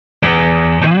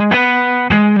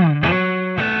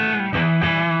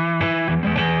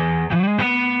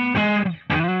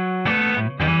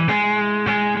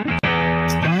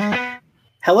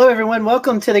Hello, everyone.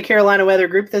 Welcome to the Carolina Weather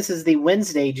Group. This is the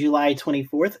Wednesday, July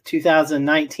 24th,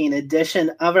 2019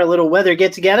 edition of our little weather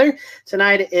get-together.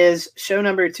 Tonight is show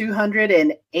number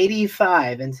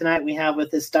 285, and tonight we have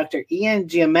with us Dr. Ian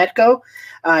Giammetco.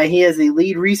 He is the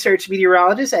lead research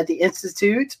meteorologist at the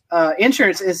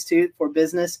Insurance Institute for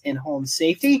Business and Home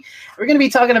Safety. We're going to be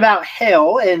talking about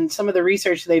hail and some of the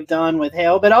research they've done with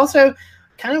hail, but also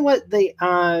kind of what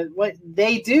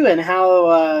they do and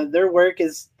how their work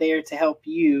is there to help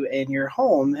you and your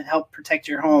home, help protect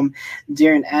your home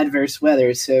during adverse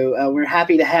weather. So we're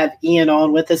happy to have Ian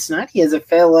on with us tonight. He is a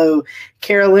fellow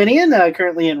Carolinian,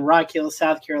 currently in Rock Hill,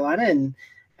 South Carolina, and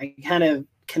I kind of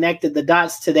connected the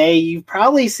dots today. You've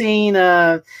probably seen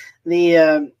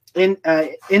the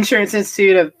Insurance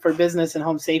Institute for Business and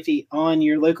Home Safety on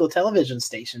your local television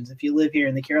stations. If you live here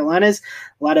in the Carolinas,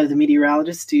 a lot of the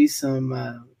meteorologists do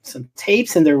some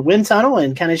tapes in their wind tunnel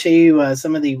and kind of show you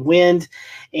some of the wind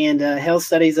and hail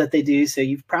studies that they do. So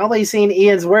you've probably seen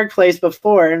Ian's workplace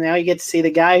before. Now you get to see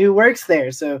the guy who works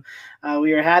there. So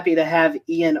we are happy to have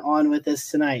Ian on with us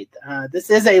tonight. This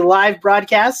is a live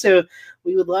broadcast, so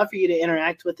we would love for you to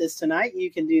interact with us tonight. You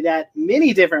can do that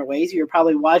many different ways. You're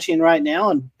probably watching right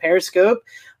now on Periscope,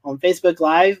 on Facebook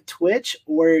Live, Twitch,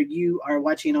 or you are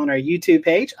watching on our YouTube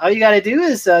page. All you got to do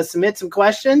is submit some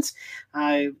questions.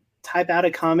 Type out a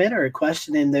comment or a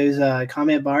question in those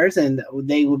comment bars, and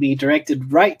they will be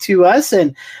directed right to us,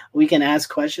 and we can ask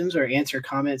questions or answer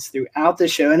comments throughout the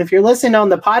show. And if you're listening on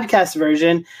the podcast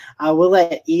version, we'll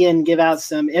let Ian give out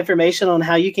some information on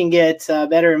how you can get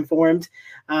better informed,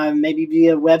 maybe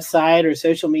via website or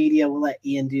social media. We'll let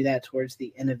Ian do that towards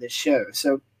the end of the show.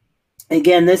 So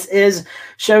again, this is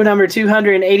show number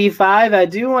 285. I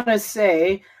do want to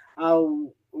say,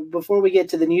 before we get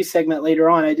to the news segment later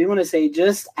on, I do want to say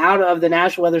just out of the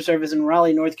National Weather Service in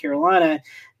Raleigh, North Carolina,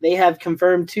 they have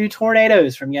confirmed 2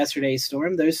 tornadoes from yesterday's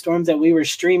storm. Those storms that we were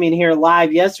streaming here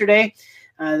live yesterday,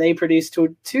 they produced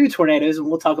two tornadoes, and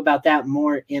we'll talk about that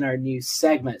more in our news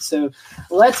segment. So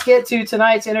let's get to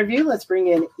tonight's interview. Let's bring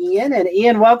in Ian. And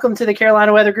Ian, welcome to the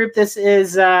Carolina Weather Group. This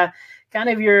is kind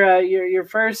of your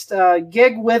first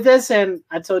gig with us, and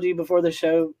I told you before the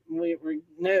show we're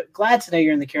glad to know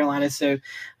you're in the Carolinas, so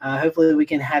hopefully we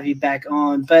can have you back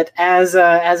on. But as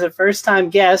a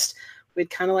first-time guest, we'd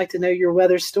kind of like to know your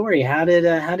weather story. How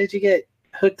did you get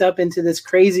hooked up into this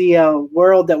crazy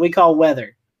world that we call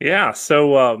weather? Yeah,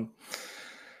 so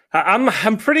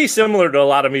I'm pretty similar to a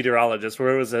lot of meteorologists.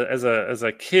 Where it was as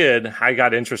a kid, I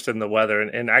got interested in the weather,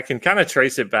 and I can kind of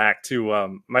trace it back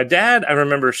to my dad. I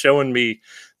remember showing me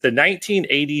the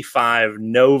 1985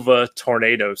 Nova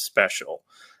tornado special.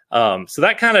 So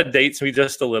that kind of dates me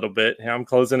just a little bit. I'm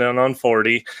closing in on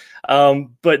 40.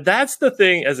 But that's the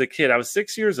thing as a kid. I was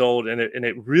 6 years old, and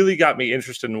it really got me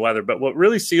interested in weather. But what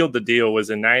really sealed the deal was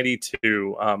in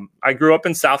 92. I grew up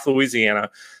in South Louisiana.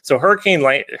 So Hurricane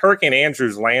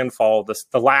Andrew's landfall,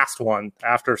 the last one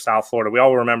after South Florida, we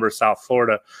all remember South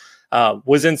Florida,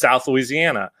 was in South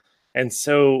Louisiana. And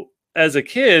so as a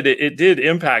kid, it did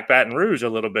impact Baton Rouge a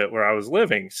little bit where I was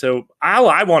living. So all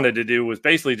I wanted to do was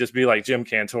basically just be like Jim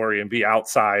Cantore and be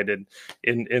outside and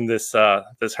in this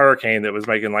hurricane that was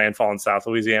making landfall in South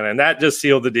Louisiana. And that just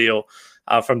sealed the deal.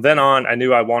 From then on, I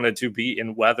knew I wanted to be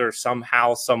in weather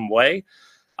somehow, some way.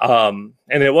 And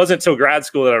it wasn't until grad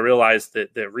school that I realized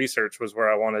that research was where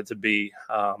I wanted to be.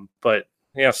 But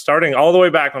yeah, starting all the way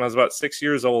back when I was about 6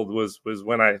 years old was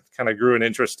when I kind of grew an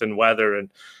interest in weather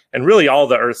and really all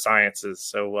the earth sciences.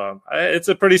 So it's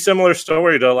a pretty similar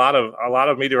story to a lot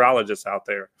of meteorologists out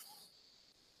there.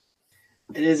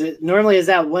 It normally is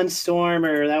that one storm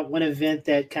or that one event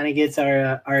that kind of gets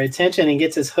our attention and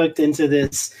gets us hooked into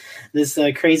this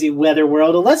crazy weather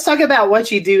world. Well, let's talk about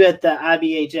what you do at the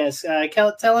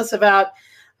IBHS. Tell us about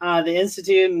the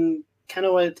Institute and kind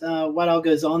of what all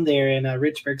goes on there in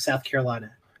Richburg, South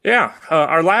Carolina. Yeah,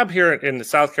 our lab here in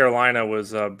South Carolina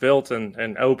was built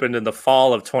and opened in the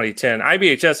fall of 2010.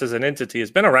 IBHS as an entity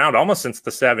has been around almost since the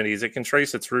 70s. It can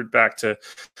trace its root back to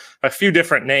a few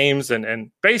different names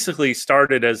and basically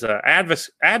started as an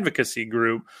advocacy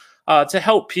group to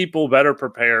help people better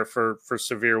prepare for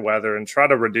severe weather and try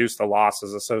to reduce the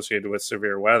losses associated with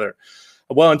severe weather.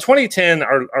 Well, in 2010,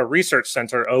 our research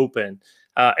center opened.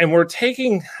 And we're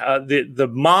taking the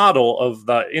model of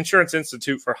the Insurance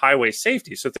Institute for Highway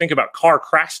Safety. So think about car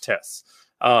crash tests.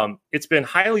 It's been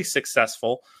highly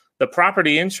successful. The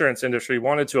property insurance industry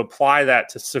wanted to apply that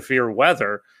to severe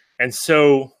weather. And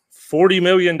so $40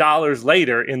 million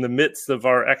later, in the midst of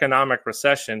our economic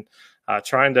recession,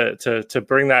 trying to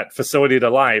bring that facility to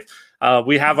life,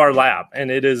 we have our lab. And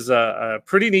it is a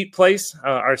pretty neat place.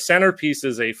 Our centerpiece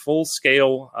is a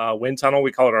full-scale wind tunnel.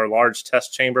 We call it our large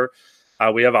test chamber.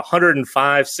 We have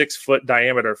 105 6-foot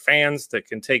diameter fans that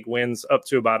can take winds up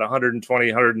to about 120,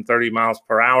 130 miles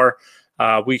per hour.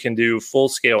 We can do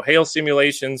full-scale hail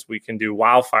simulations. We can do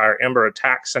wildfire ember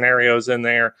attack scenarios in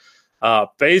there.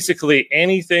 Basically,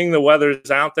 anything the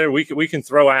weather's out there, we can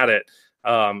throw at it.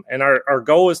 And our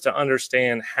goal is to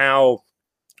understand how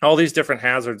all these different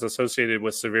hazards associated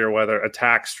with severe weather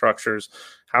attack structures.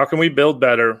 How can we build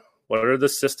better? What are the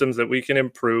systems that we can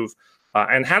improve?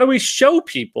 And how do we show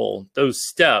people those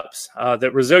steps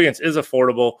that resilience is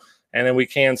affordable, and then we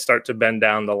can start to bend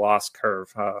down the loss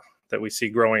curve that we see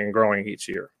growing and growing each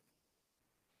year.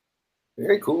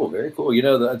 Very cool. Very cool. You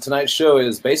know, tonight's show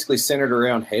is basically centered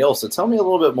around hail. So tell me a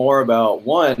little bit more about,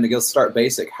 one, to go start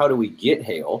basic, how do we get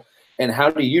hail? And how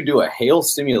do you do a hail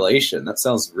simulation? That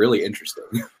sounds really interesting.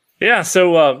 Yeah,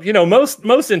 so you know,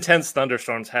 most intense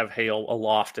thunderstorms have hail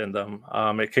aloft in them.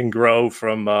 It can grow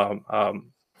from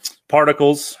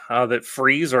particles that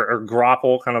freeze or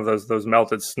grapple, kind of those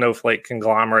melted snowflake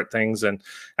conglomerate things. And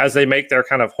as they make their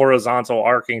kind of horizontal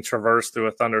arcing traverse through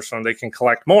a thunderstorm, they can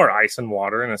collect more ice and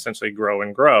water and essentially grow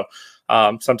and grow.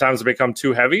 Sometimes they become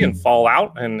too heavy and fall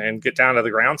out and get down to the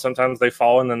ground. Sometimes they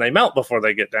fall and then they melt before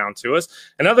they get down to us.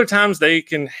 And other times they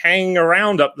can hang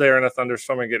around up there in a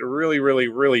thunderstorm and get really, really,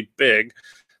 really big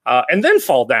and then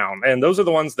fall down. And those are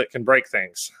the ones that can break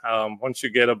things. Once you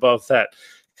get above that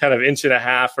kind of 1.5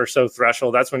 inch or so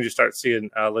threshold, that's when you start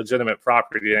seeing legitimate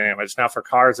property damage. Now for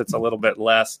cars, it's a little bit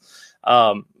less.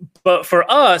 But for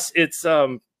us, it's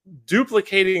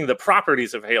duplicating the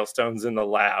properties of hailstones in the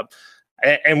lab.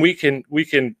 And we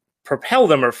can propel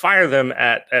them or fire them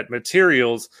at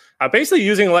materials, basically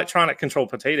using electronic controlled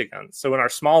potato guns. So in our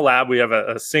small lab, we have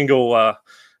a single,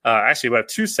 actually we have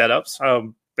two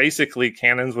setups, basically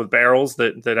cannons with barrels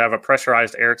that have a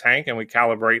pressurized air tank, and we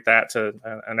calibrate that to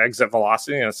an exit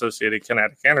velocity and associated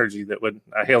kinetic energy that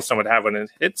a hailstone would have when it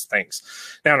hits things.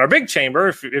 Now in our big chamber,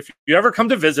 if you ever come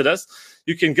to visit us,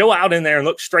 you can go out in there and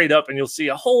look straight up and you'll see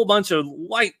a whole bunch of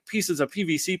white pieces of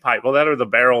PVC pipe. Well, that are the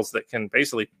barrels that can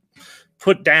basically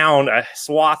put down a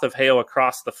swath of hail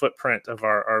across the footprint of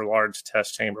our large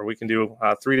test chamber. We can do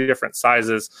 3 different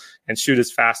sizes and shoot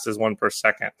as fast as 1 per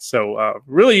second. So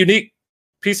really unique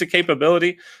piece of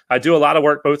capability. I do a lot of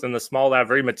work both in the small lab,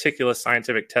 very meticulous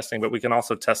scientific testing, but we can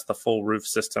also test the full roof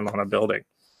system on a building.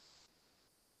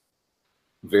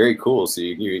 Very cool. So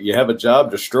you have a job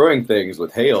destroying things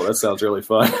with hail. That sounds really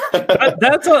fun.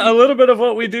 That's a little bit of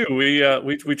what we do.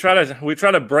 We try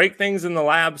to break things in the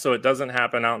lab so it doesn't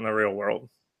happen out in the real world.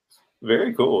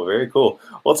 Very cool. Very cool.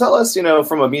 Well, tell us,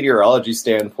 from a meteorology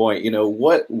standpoint,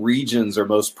 what regions are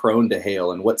most prone to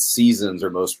hail and what seasons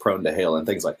are most prone to hail and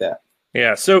things like that.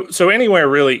 Yeah, so anywhere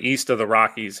really east of the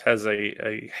Rockies has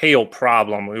a hail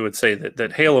problem. We would say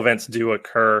that hail events do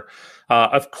occur.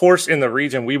 Of course, in the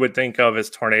region we would think of as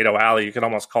Tornado Alley, you could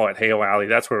almost call it Hail Alley.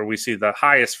 That's where we see the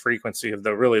highest frequency of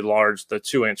the really large, the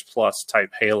 2-inch plus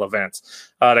type hail events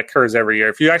that occurs every year.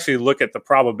 If you actually look at the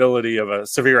probability of a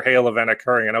severe hail event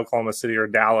occurring in Oklahoma City or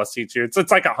Dallas each year, it's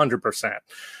like 100%.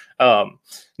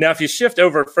 Now, if you shift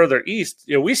over further east,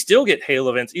 we still get hail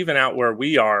events even out where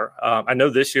we are. I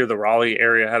know this year the Raleigh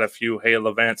area had a few hail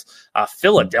events.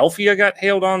 Philadelphia got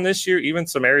hailed on this year, even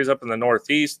some areas up in the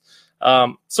Northeast.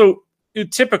 So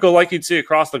typical, like you'd see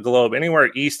across the globe,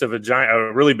 anywhere east of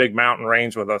a really big mountain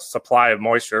range with a supply of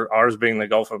moisture, ours being the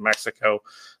Gulf of Mexico,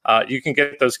 you can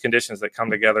get those conditions that come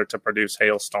together to produce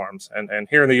hailstorms. And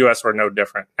here in the U.S., we're no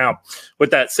different. Now, with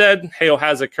that said, hail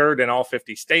has occurred in all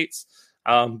 50 states.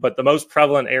 But the most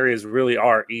prevalent areas really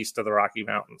are east of the Rocky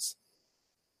Mountains.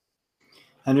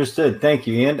 Understood. Thank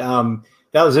you, Ian.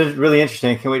 That was really interesting.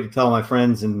 I can't wait to tell my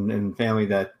friends and family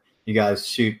that you guys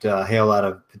shoot hail out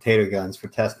of potato guns for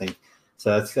testing.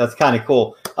 So that's kind of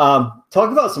cool.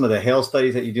 Talk about some of the hail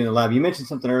studies that you do in the lab. You mentioned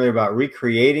something earlier about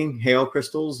recreating hail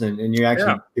crystals, and you're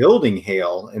actually building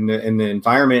hail in the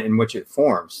environment in which it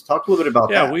forms. Talk a little bit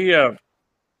about that. Yeah,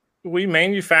 we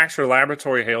manufacture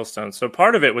laboratory hailstones. So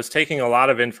part of it was taking a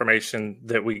lot of information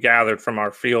that we gathered from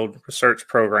our field research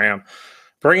program,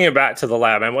 bringing it back to the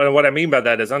lab. And what I mean by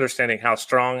that is understanding how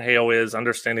strong hail is,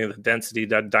 understanding the density,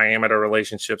 diameter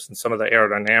relationships, and some of the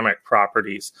aerodynamic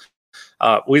properties.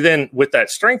 We then, with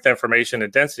that strength information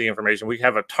and density information, we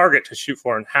have a target to shoot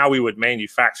for and how we would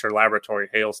manufacture laboratory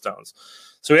hailstones.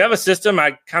 So we have a system,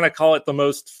 I kind of call it the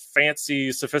most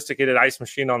fancy, sophisticated ice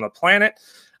machine on the planet.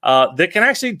 That can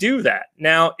actually do that.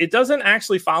 Now, it doesn't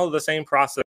actually follow the same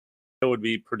process that would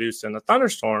be produced in a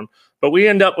thunderstorm, but we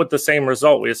end up with the same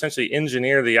result. We essentially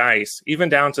engineer the ice, even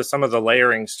down to some of the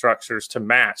layering structures to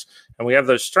match. And we have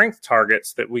those strength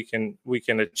targets that we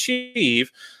can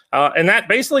achieve. And that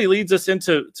basically leads us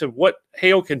into what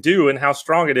hail can do and how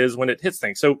strong it is when it hits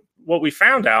things. So what we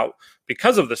found out,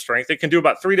 because of the strength, it can do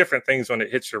about 3 different things when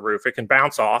it hits your roof. It can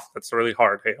bounce off. That's really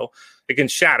hard hail. It can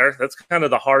shatter. That's kind of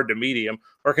the hard to medium,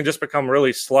 or it can just become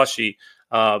really slushy.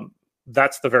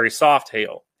 That's the very soft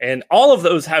hail. And all of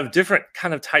those have different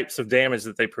kind of types of damage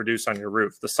that they produce on your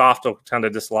roof. The soft will kind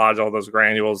of dislodge all those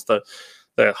granules. The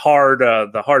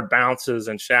hard bounces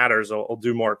and shatters will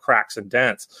do more cracks and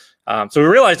dents. So we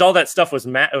realized all that stuff was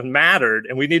mattered,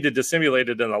 and we needed to simulate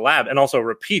it in the lab and also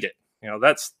repeat it.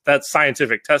 That's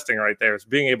scientific testing right there, is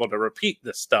being able to repeat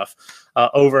this stuff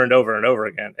over and over and over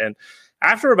again. And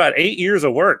after about 8 years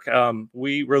of work,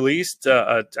 we released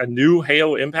a new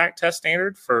hail impact test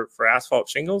standard for asphalt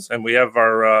shingles. And we have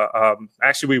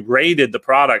we rated the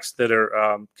products that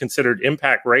are considered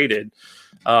impact rated.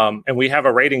 And we have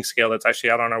a rating scale that's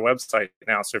actually out on our website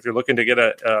now. So if you're looking to get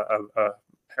a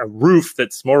roof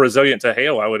that's more resilient to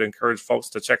hail, I would encourage folks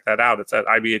to check that out. It's at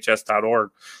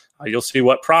ibhs.org. You'll see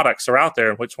what products are out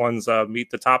there and which ones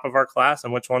meet the top of our class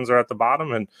and which ones are at the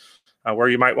bottom, and where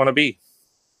you might want to be.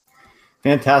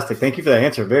 Fantastic. Thank you for that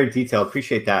answer. Very detailed.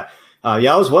 Appreciate that. I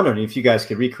was wondering if you guys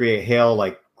could recreate hail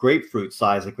like grapefruit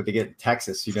size, like what they get in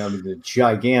Texas, the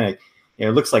gigantic, it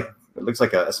looks like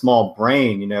a small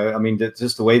brain,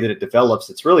 just the way that it develops.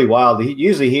 It's really wild.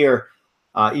 Usually here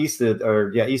east of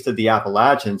the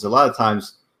Appalachians, a lot of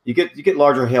times you get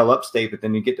larger hail upstate, but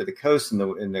then you get to the coast and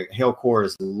the hail core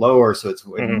is lower. So it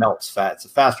melts fast. It's a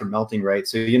faster melting rate.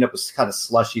 So you end up with kind of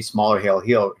slushy, smaller hail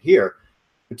here.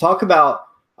 But talk about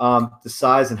the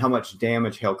size and how much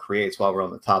damage hail creates while we're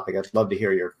on the topic. I'd love to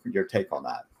hear your take on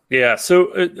that. Yeah,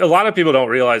 so a lot of people don't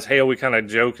realize hail, we kind of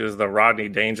joke, is the Rodney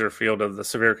Dangerfield of the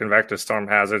severe convective storm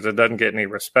hazards. It doesn't get any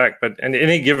respect, but in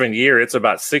any given year, it's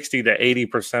about 60 to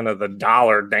 80% of the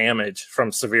dollar damage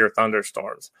from severe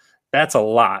thunderstorms. That's a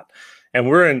lot. And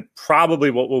we're in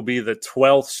probably what will be the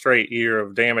 12th straight year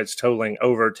of damage totaling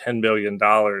over $10 billion.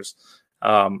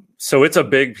 So it's a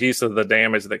big piece of the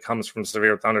damage that comes from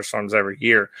severe thunderstorms every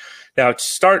year. Now,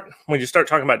 when you start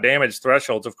talking about damage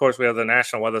thresholds, of course, we have the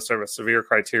National Weather Service severe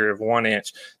criteria of 1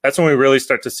 inch. That's when we really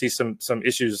start to see some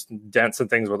issues, dents and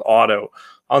things with auto.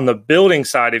 On the building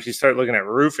side, if you start looking at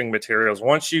roofing materials,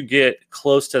 once you get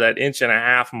close to that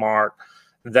 1.5 inch mark,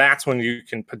 that's when you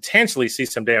can potentially see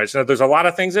some damage. Now, there's a lot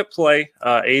of things at play,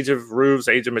 age of roofs,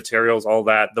 age of materials, all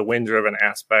that, the wind-driven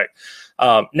aspect.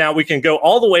 Now, we can go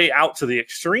all the way out to the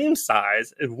extreme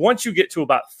size. And once you get to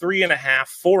about 3.5,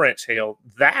 4 inch hail,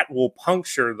 that will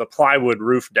puncture the plywood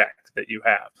roof deck that you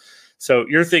have. So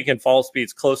you're thinking fall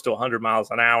speeds close to 100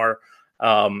 miles an hour,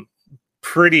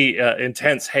 pretty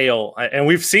intense hail. And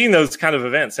we've seen those kind of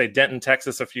events, say Denton,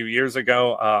 Texas, a few years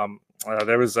ago.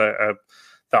 There was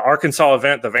the Arkansas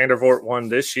event, the Vandervoort one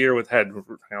this year, had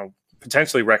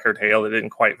potentially record hail. It didn't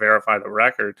quite verify the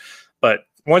record, but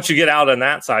once you get out on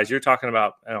that size, you're talking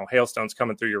about hailstones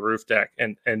coming through your roof deck,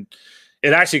 and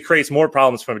it actually creates more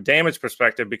problems from a damage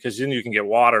perspective, because then you can get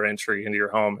water entry into your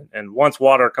home, and once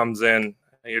water comes in,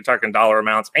 you're talking dollar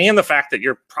amounts, and the fact that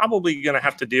you're probably going to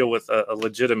have to deal with a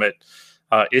legitimate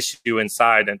issue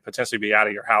inside and potentially be out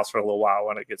of your house for a little while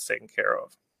when it gets taken care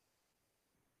of.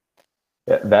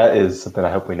 Yeah, that is something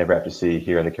I hope we never have to see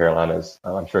here in the Carolinas.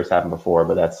 I'm sure it's happened before,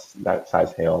 but that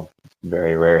size hail is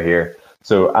very rare here.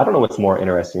 So I don't know what's more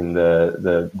interesting,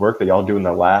 the work that y'all do in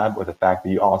the lab, or the fact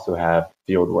that you also have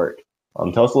field work.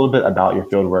 Tell us a little bit about your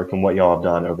field work and what y'all have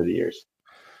done over the years.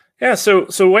 Yeah,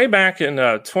 so way back in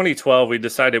 2012, we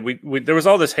decided there was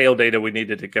all this hail data we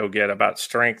needed to go get about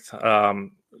strength,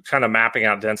 kind of mapping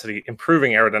out density,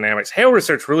 improving aerodynamics. Hail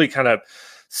research really kind of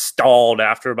stalled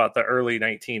after about the early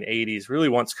 1980s, really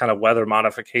once kind of weather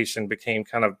modification became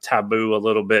kind of taboo a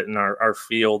little bit in our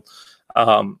field.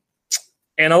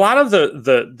 And a lot of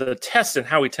the tests and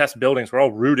how we test buildings were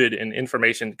all rooted in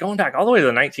information going back all the way to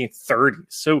the 1930s.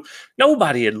 So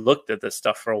nobody had looked at this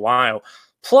stuff for a while.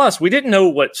 Plus, we didn't know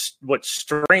what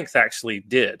strength actually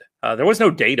did. There was no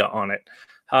data on it.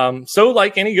 So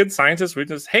like any good scientist, we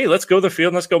just, hey, let's go to the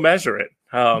field and let's go measure it.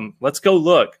 Let's go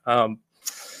look.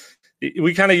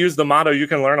 We kind of use the motto, you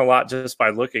can learn a lot just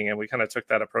by looking, and we kind of took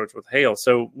that approach with hail.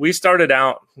 So we started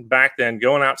out back then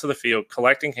going out to the field,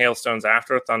 collecting hailstones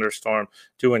after a thunderstorm,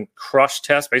 doing crush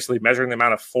tests, basically measuring the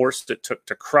amount of force it took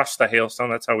to crush the hailstone.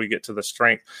 That's how we get to the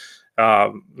strength,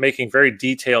 making very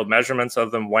detailed measurements of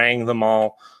them, weighing them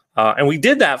all. And we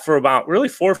did that for about really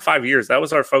 4 or 5 years. That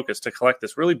was our focus, to collect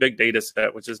this really big data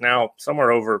set, which is now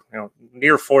somewhere over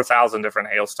near 4,000 different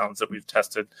hailstones that we've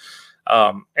tested.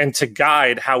 And to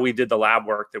guide how we did the lab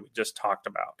work that we just talked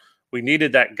about. We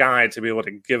needed that guide to be able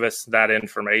to give us that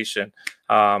information.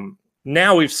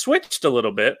 Now we've switched a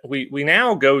little bit. We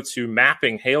now go to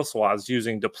mapping hail swaths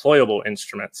using deployable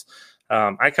instruments.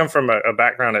 I come from a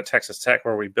background at Texas Tech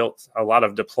where we built a lot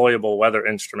of deployable weather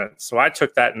instruments. So I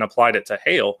took that and applied it to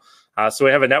hail. So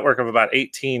we have a network of about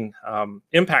 18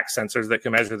 impact sensors that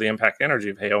can measure the impact energy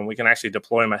of hail, and we can actually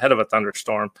deploy them ahead of a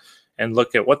thunderstorm and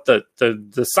look at what the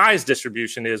size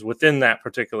distribution is within that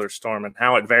particular storm and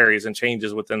how it varies and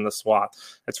changes within the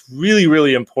swath. That's really,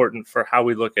 really important for how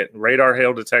we look at radar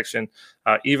hail detection,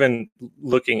 even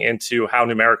looking into how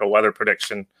numerical weather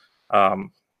prediction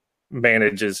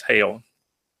manages hail.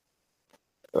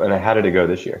 And how did it go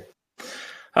this year?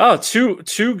 Oh,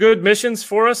 two good missions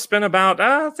for us. Spent about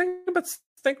I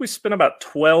think we spent about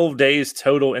 12 days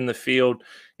total in the field.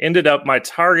 Ended up, my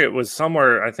target was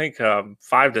somewhere, I think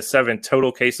 5 to 7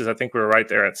 total cases. I think we were right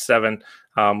there at 7,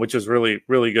 which was really,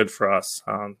 really good for us.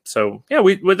 So yeah,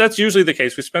 that's usually the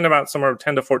case. We spend about somewhere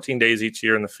 10 to 14 days each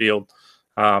year in the field,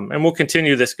 and we'll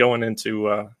continue this going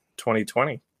into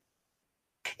 2020.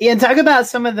 Yeah, and talk about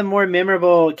some of the more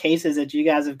memorable cases that you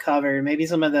guys have covered, maybe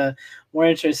some of the more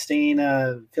interesting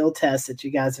field tests that you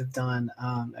guys have done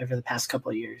over the past couple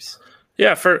of years.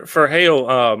 Yeah, for hail,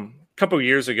 a couple of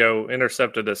years ago,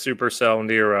 intercepted a supercell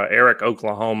near Eric,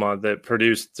 Oklahoma that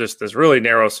produced just this really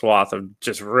narrow swath of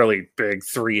just really big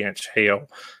 3-inch hail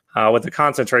with a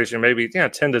concentration maybe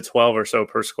 10 to 12 or so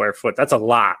per square foot. That's a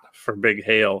lot for big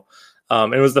hail.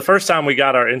 It was the first time we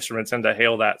got our instruments into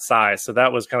hail that size. So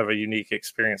that was kind of a unique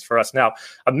experience for us. Now,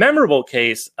 a memorable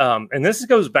case, and this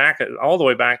goes back all the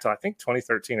way back to, I think,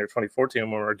 2013 or 2014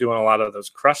 when we were doing a lot of those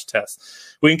crush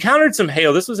tests. We encountered some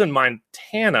hail. This was in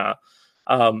Montana.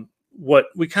 What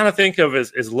we kind of think of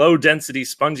as low density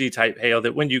spongy type hail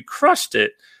that when you crushed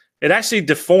it, it actually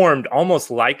deformed almost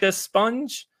like a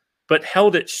sponge, but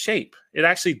held its shape. It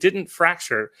actually didn't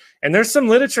fracture. And there's some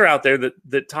literature out there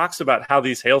that talks about how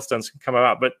these hailstones can come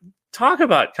about. But talk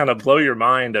about kind of blow your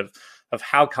mind of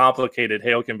how complicated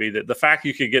hail can be. That the fact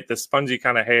you could get this spongy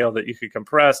kind of hail that you could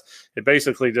compress, it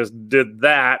basically just did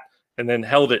that and then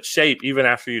held its shape even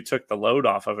after you took the load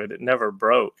off of it. It never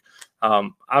broke.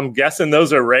 I'm guessing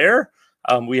those are rare.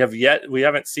 We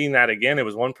haven't seen that again. It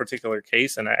was one particular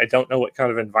case, and I don't know what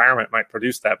kind of environment might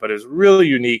produce that, but it's really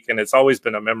unique, and it's always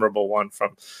been a memorable one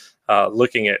from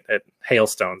looking at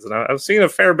hailstones, and I've seen a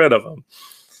fair bit of them.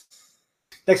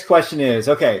 Next question is,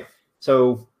 okay,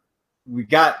 so we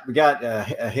got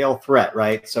a hail threat,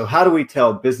 right? So how do we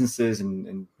tell businesses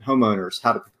and homeowners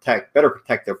how to better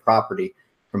protect their property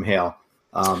from hail?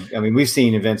 I mean, we've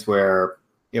seen events where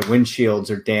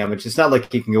windshields are damaged. It's not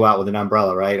like you can go out with an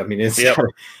umbrella, right? I mean, it's you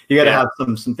got to have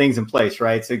some things in place,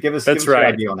 right? So give us an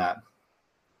idea on that.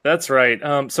 That's right.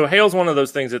 So hail is one of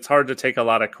those things. It's hard to take a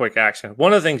lot of quick action.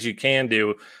 One of the things you can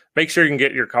do, make sure you can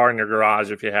get your car in your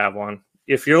garage if you have one.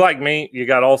 If you're like me, you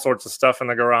got all sorts of stuff in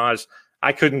the garage.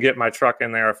 I couldn't get my truck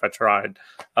in there if I tried.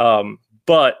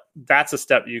 But that's a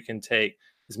step you can take,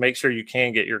 is make sure you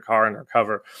can get your car under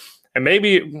cover. And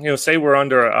maybe, say we're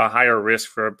under a higher risk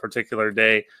for a particular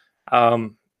day.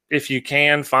 If you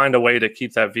can find a way to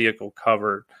keep that vehicle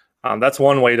covered, that's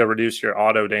one way to reduce your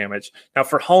auto damage. Now,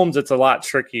 for homes, it's a lot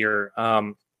trickier.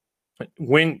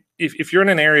 If you're in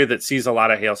an area that sees a lot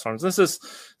of hailstorms,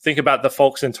 think about the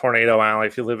folks in Tornado Alley.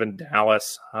 If you live in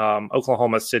Dallas,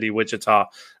 Oklahoma City, Wichita,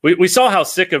 we saw how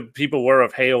sick of people were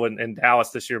of hail in Dallas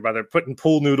this year by their putting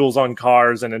pool noodles on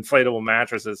cars and inflatable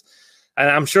mattresses. And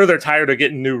I'm sure they're tired of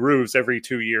getting new roofs every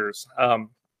 2 years.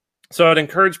 So I'd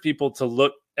encourage people to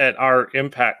look at our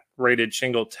impact rated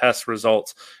shingle test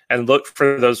results and look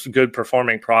for those good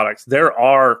performing products. There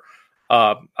are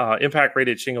impact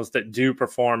rated shingles that do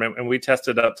perform, and we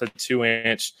tested up to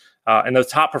 2-inch, and those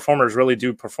top performers really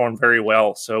do perform very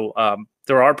well. So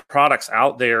there are products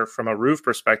out there from a roof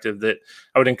perspective that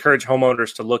I would encourage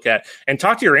homeowners to look at, and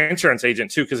talk to your insurance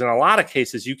agent too, because in a lot of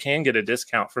cases you can get a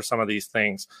discount for some of these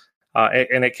things.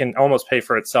 And it can almost pay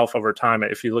for itself over time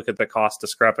if you look at the cost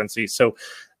discrepancy. So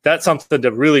that's something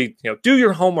to really do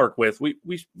your homework with.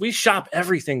 We shop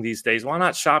everything these days. Why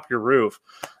not shop your roof?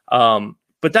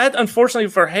 But that, unfortunately,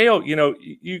 for hail,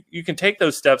 you can take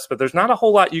those steps, but there's not a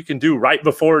whole lot you can do right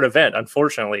before an event.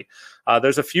 Unfortunately,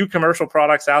 there's a few commercial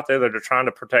products out there that are trying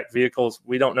to protect vehicles.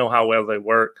 We don't know how well they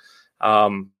work,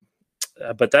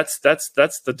 but that's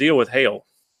the deal with hail.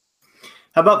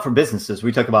 How about for businesses?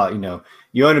 We talk about,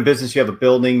 you own a business, you have a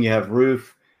building, you have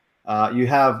roof, you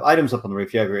have items up on the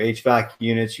roof, you have your HVAC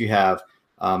units, you have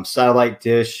satellite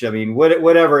dish. I mean,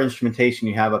 whatever instrumentation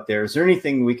you have up there. Is there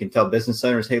anything we can tell business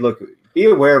owners, hey, look, be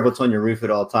aware of what's on your roof at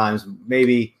all times.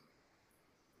 Maybe,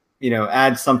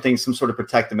 add some sort of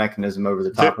protective mechanism over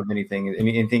the top of anything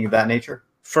of that nature?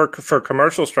 For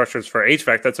commercial structures for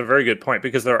HVAC, that's a very good point,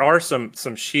 because there are some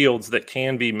shields that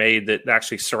can be made that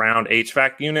actually surround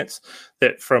HVAC units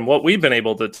that, from what we've been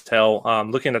able to tell,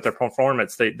 looking at their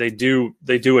performance, they do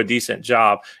a decent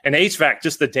job. And HVAC,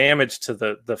 just the damage to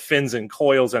the fins and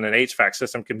coils in an HVAC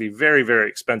system can be very, very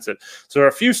expensive. So there are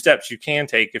a few steps you can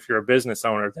take if you're a business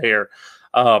owner there.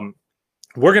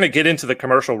 We're going to get into the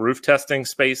commercial roof testing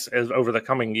space over the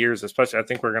coming years, especially. I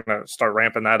think we're going to start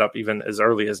ramping that up even as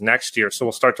early as next year. So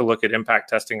we'll start to look at impact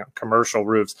testing on commercial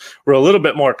roofs. We're a little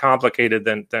bit more complicated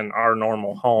than our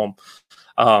normal home.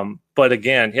 But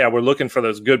again, yeah, we're looking for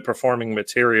those good performing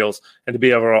materials and to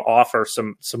be able to offer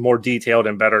some more detailed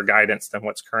and better guidance than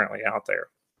what's currently out there.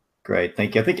 Great.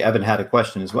 Thank you. I think Evan had a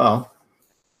question as well.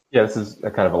 Yeah, this is a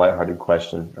kind of a lighthearted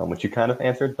question, which you kind of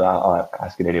answered, but I'll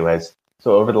ask it anyways.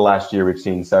 So over the last year, we've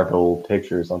seen several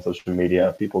pictures on social media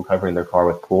of people covering their car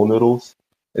with pool noodles.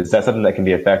 Is that something that can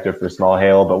be effective for small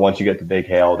hail, but once you get to big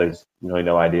hail, there's really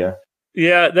no idea?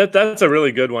 Yeah, that's a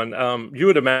really good one. You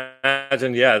would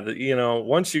imagine,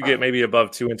 once you get maybe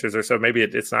above 2 inches or so, maybe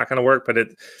it's not going to work. But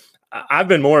I've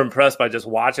been more impressed by just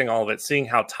watching all of it, seeing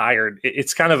how tired.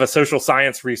 It's kind of a social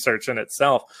science research in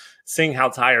itself, seeing how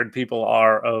tired people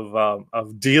are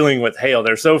of dealing with hail.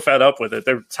 They're so fed up with it.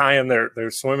 They're tying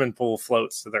their swimming pool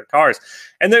floats to their cars,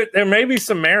 and there may be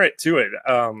some merit to it.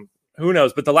 Who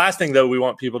knows? But the last thing, though, we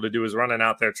want people to do is running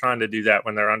out there trying to do that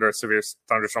when they're under a severe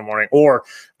thunderstorm warning. Or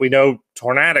we know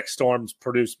tornadic storms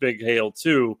produce big hail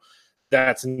too.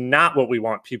 That's not what we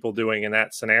want people doing in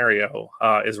that scenario,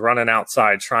 is running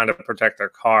outside trying to protect their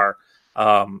car.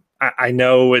 I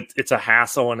know it's a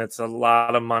hassle and it's a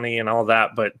lot of money and all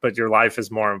that, but your life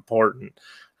is more important.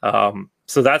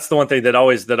 So that's the one thing that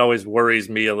always worries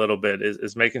me a little bit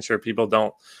is making sure people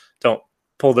don't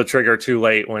pull the trigger too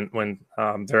late when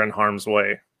they're in harm's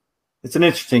way. It's an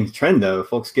interesting trend, though.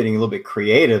 Folks getting a little bit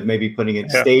creative, maybe putting it,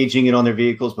 staging it on their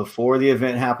vehicles before the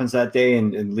event happens that day,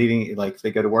 and leaving, like if they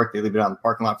go to work, they leave it out in the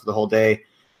parking lot for the whole day. It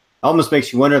almost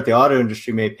makes you wonder if the auto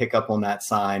industry may pick up on that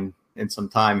sign in some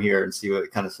time here and see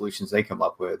what kind of solutions they come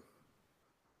up with.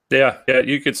 Yeah,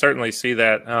 you could certainly see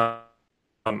that.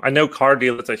 I know car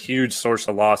dealers, it's a huge source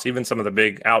of loss, even some of the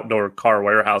big outdoor car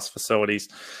warehouse facilities.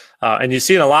 And you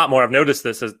see it a lot more. I've noticed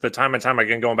this as the time and time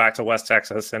again, going back to West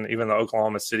Texas and even the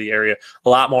Oklahoma City area, a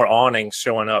lot more awnings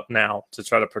showing up now to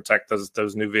try to protect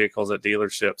those new vehicles at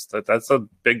dealerships. That's a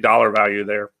big dollar value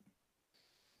there.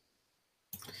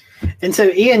 And so,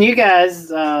 Ian, you guys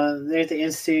there at the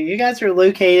Institute, you guys are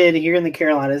located here in the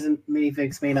Carolinas, and many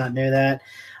folks may not know that.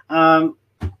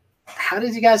 How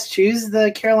did you guys choose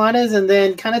the Carolinas? And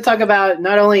then kind of talk about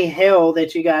not only hail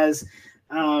that you guys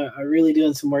are really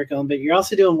doing some work on, but you're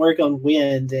also doing work on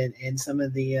wind and some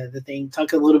of the thing.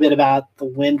 Talk a little bit about the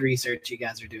wind research you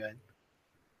guys are doing.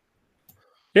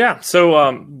 Yeah,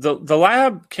 so the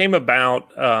lab came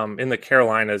about in the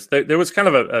Carolinas. There was kind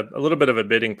of a little bit of a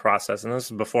bidding process, and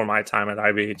this is before my time at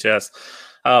IBHS.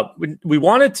 We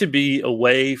wanted to be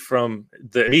away from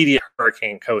the immediate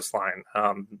hurricane coastline.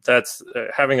 That's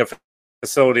having a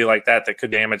facility like that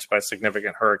could be damaged by a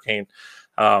significant hurricane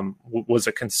was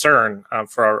a concern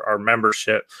for our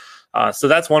membership. So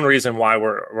that's one reason why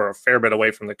we're a fair bit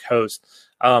away from the coast.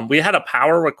 We had a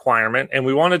power requirement, and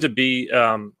we wanted to be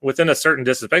within a certain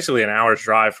distance, basically an hour's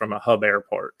drive from a hub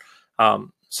airport.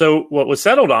 So what was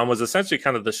settled on was essentially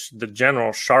kind of the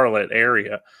general Charlotte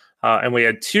area. And we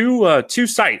had two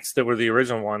sites that were the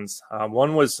original ones.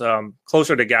 One was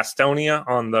closer to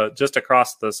Gastonia just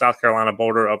across the South Carolina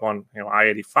border up on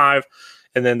I-85.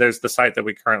 And then there's the site that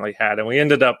we currently had. And we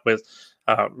ended up with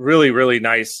really, really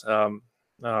nice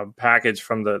package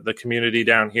from the community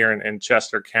down here in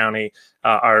Chester County.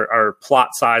 Our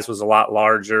plot size was a lot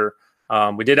larger.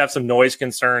 We did have some noise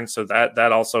concerns, so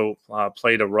that also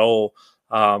played a role.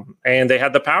 And they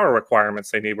had the power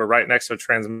requirements they need. We're right next to a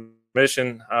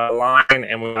transmission line,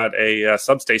 and we had a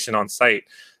substation on site.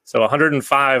 So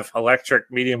 105 electric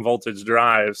medium voltage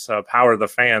drives power the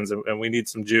fans, and we need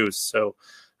some juice. So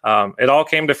it all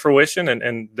came to fruition,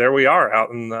 and there we are out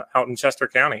in Chester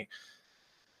County.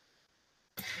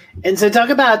 And so talk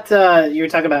about, you were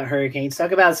talking about hurricanes.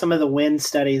 Talk about some of the wind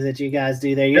studies that you guys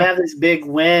do there. You have this big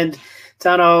wind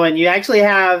tunnel, and you actually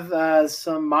have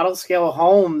some model scale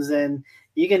homes, and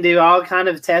you can do all kind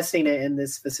of testing in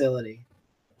this facility.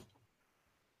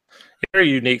 A very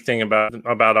unique thing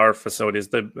about our facilities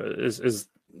is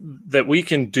that we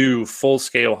can do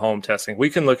full-scale home testing. We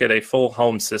can look at a full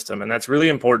home system, and that's really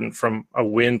important from a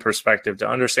wind perspective to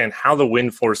understand how the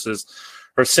wind forces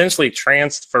are essentially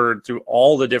transferred through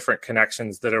all the different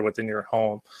connections that are within your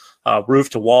home, roof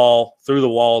to wall, through the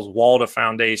walls, wall to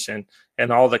foundation,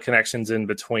 and all the connections in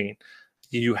between.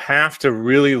 you have to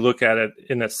really look at it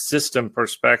in a system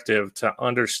perspective to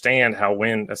understand how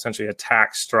wind essentially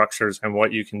attacks structures and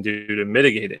what you can do to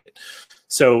mitigate it.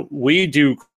 So we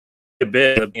do a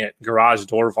bit looking at garage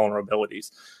door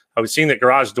vulnerabilities. We've seen that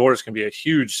garage doors can be a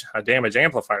huge damage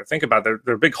amplifier. Think about it,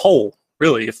 they're a big hole,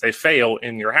 really, if they fail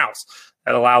in your house.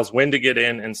 That allows wind to get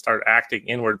in and start acting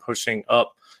inward, pushing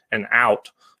up and out,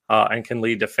 and can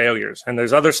lead to failures. And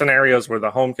there's other scenarios where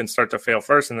the home can start to fail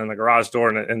first, and then the garage door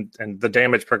and the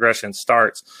damage progression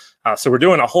starts. So we're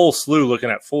doing a whole slew looking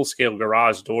at full-scale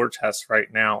garage door tests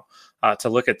right now to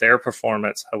look at their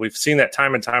performance. We've seen that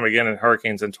time and time again in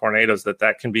hurricanes and tornadoes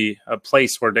that can be a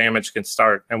place where damage can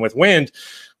start. And with wind,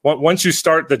 once you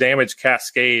start the damage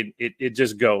cascade, it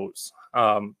just goes.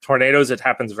 Tornadoes, it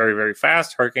happens very, very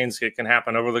fast. Hurricanes, it can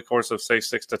happen over the course of, say,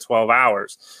 6 to 12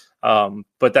 hours.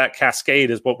 But that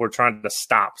cascade is what we're trying to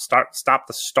stop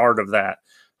the start of that.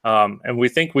 And we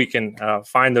think we can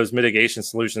find those mitigation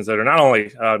solutions that are not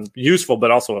only useful,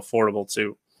 but also affordable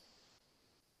too.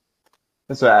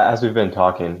 So as we've been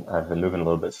talking, I've been moving a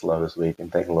little bit slow this week and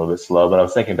thinking a little bit slow, but I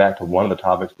was thinking back to one of the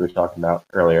topics we were talking about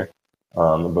earlier,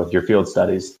 with your field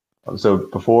studies. So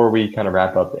before we kind of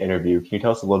wrap up the interview, can you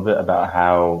tell us a little bit about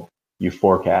how you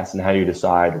forecast and how you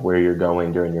decide where you're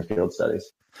going during your field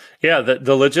studies? Yeah,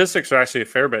 the logistics are actually a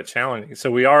fair bit challenging.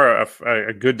 So we are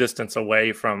a good distance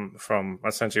away from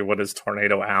essentially what is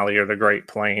Tornado Alley or the Great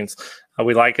Plains.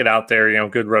 We like it out there,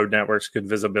 good road networks, good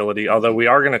visibility. Although we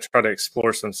are going to try to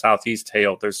explore some southeast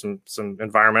hail. There's some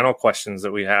environmental questions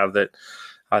that we have that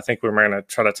I think we're going to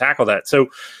try to tackle that. So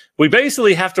we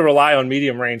basically have to rely on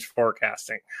medium range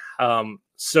forecasting.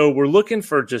 So we're looking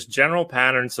for just general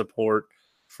pattern support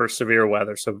for severe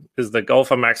weather. So is the Gulf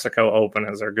of Mexico open?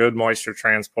 Is there good moisture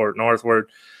transport northward?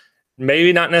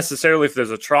 Maybe not necessarily if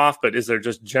there's a trough, but is there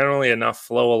just generally enough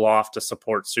flow aloft to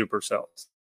support supercells?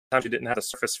 Sometimes you didn't have the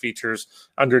surface features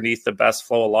underneath the best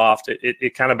flow aloft.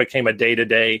 It kind of became a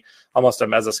day-to-day, almost a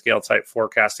mesoscale type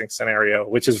forecasting scenario,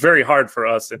 which is very hard for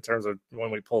us in terms of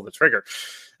when we pull the trigger.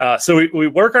 So we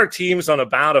work our teams on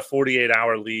about a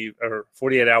 48-hour leave or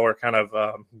 48-hour kind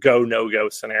of go, no-go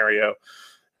scenario.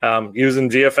 Using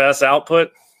GFS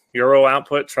output, Euro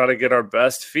output, try to get our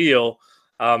best feel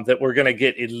that we're going to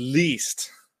get at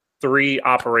least 3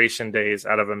 operation days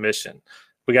out of a mission.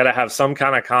 We got to have some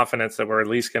kind of confidence that we're at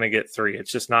least going to get 3.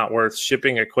 It's just not worth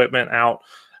shipping equipment out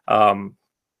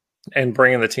and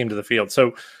bringing the team to the field.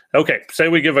 So, okay, say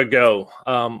we give a go.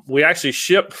 We actually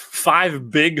ship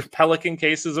 5 big Pelican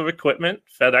cases of equipment.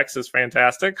 FedEx is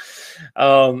fantastic.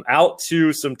 Out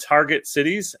to some target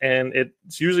cities, and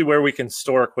it's usually where we can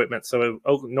store equipment. So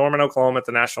Norman, Oklahoma at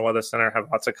the National Weather Center, have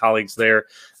lots of colleagues there.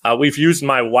 We've used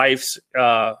my wife's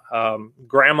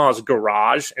grandma's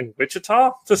garage in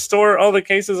Wichita to store all the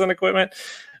cases and equipment.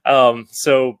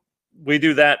 So we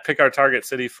do that, pick our target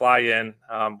city, fly in.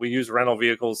 We use rental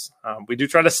vehicles. We do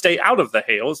try to stay out of the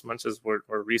hail as much as we're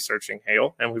researching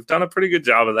hail, and we've done a pretty good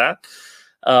job of that.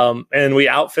 And we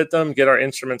outfit them, get our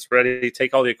instruments ready,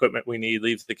 take all the equipment we need,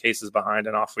 leave the cases behind,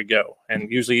 and off we go. And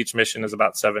usually each mission is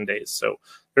about 7 days. So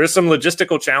there's some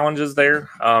logistical challenges there,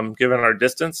 given our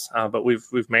distance, but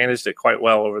we've managed it quite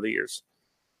well over the years.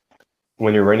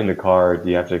 When you're renting the car, do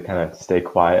you have to kind of stay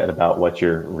quiet about what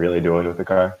you're really doing with the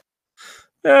car?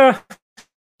 Yeah.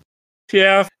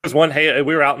 There was one hail.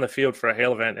 We were out in the field for a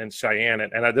hail event in Cheyenne,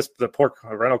 and the poor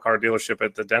rental car dealership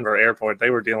at the Denver airport,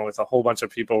 they were dealing with a whole bunch of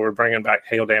people who were bringing back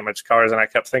hail damaged cars, and I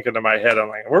kept thinking to my head, I'm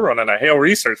like, we're running a hail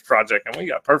research project, and we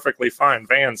got perfectly fine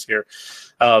vans here.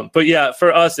 But yeah,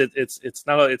 for us,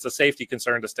 it's a safety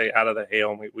concern to stay out of the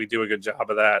hail, and we do a good job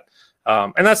of that.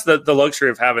 And that's the luxury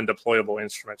of having deployable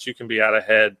instruments. You can be out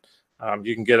ahead,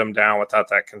 you can get them down without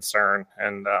that concern,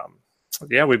 and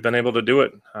yeah, we've been able to do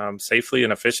it safely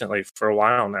and efficiently for a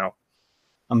while now.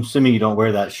 I'm assuming you don't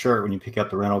wear that shirt when you pick up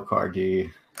the rental car, do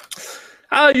you?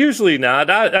 Usually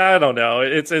not. I don't know.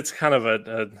 It's kind of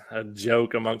a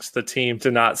joke amongst the team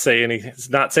to not say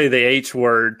the H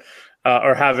word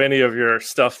or have any of your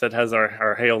stuff that has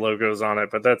our hail logos on it.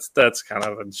 But that's kind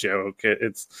of a joke.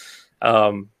 It's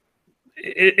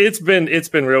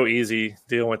been real easy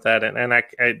dealing with that, and I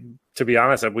to be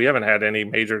honest, we haven't had any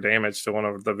major damage to one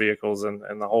of the vehicles in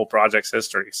the whole project's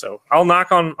history. So I'll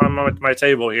knock on my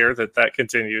table here that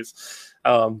continues.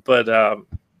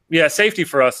 Yeah, safety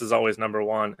for us is always number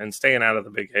one, and staying out of the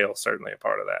big hail is certainly a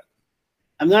part of that.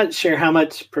 I'm not sure how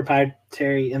much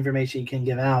proprietary information you can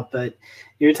give out, but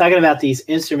you're talking about these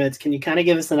instruments. Can you kind of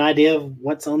give us an idea of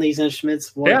what's on these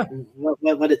instruments? What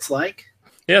it's like?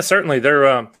 Yeah, certainly.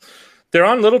 They're They're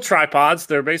on little tripods.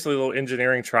 They're basically little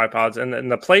engineering tripods. And then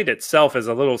the plate itself is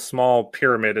a little small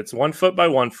pyramid. It's 1 foot by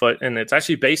 1 foot. And it's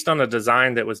actually based on a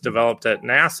design that was developed at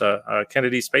NASA,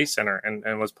 Kennedy Space Center,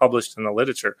 and was published in the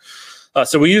literature.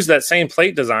 So we use that same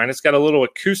plate design. It's got a little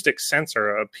acoustic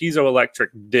sensor, a piezoelectric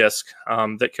disc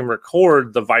that can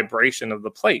record the vibration of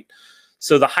the plate.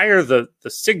 So the higher the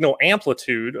signal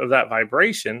amplitude of that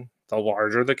vibration, the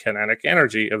larger the kinetic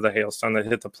energy of the hailstone that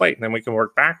hit the plate. And then we can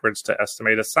work backwards to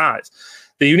estimate a size.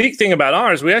 The unique thing about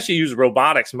ours, we actually use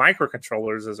robotics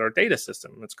microcontrollers as our data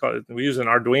system. We use an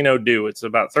Arduino Do. It's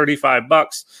about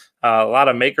 $35. A lot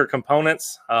of maker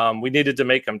components. We needed to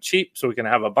make them cheap so we can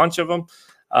have a bunch of them.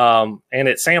 And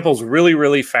it samples really,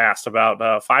 really fast,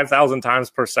 about 5,000 times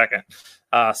per second.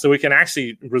 So we can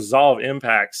actually resolve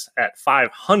impacts at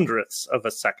 0.05 of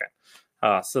a second.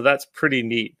 So that's pretty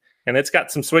neat. And it's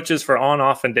got some switches for on,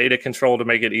 off, and data control to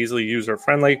make it easily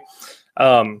user-friendly.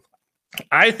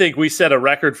 I think we set a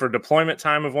record for deployment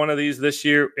time of one of these this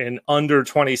year in under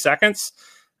 20 seconds.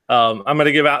 I'm going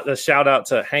to give out a shout out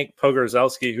to Hank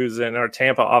Pogorzelski, who's in our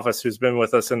Tampa office, who's been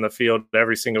with us in the field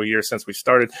every single year since we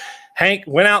started. Hank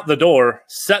went out the door,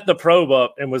 set the probe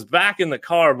up, and was back in the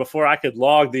car before I could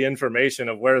log the information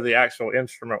of where the actual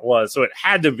instrument was. So it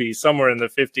had to be somewhere in the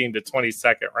 15 to 20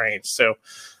 second range. So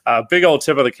big old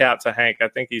tip of the cap to Hank. I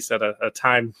think he set a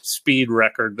time speed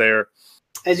record there.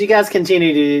 As you guys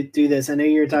continue to do this, I know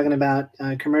you're talking about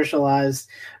commercialized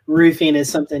roofing is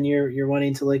something you're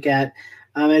wanting to look at.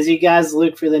 As you guys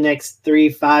look for the next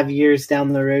 3-5 years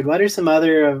down the road, what are some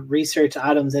other research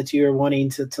items that you are wanting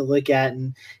to look at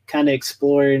and kind of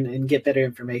explore and get better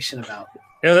information about?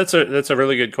 Yeah, that's a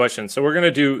really good question. So we're going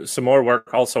to do some more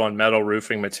work also on metal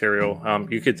roofing material.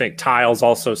 You could think tiles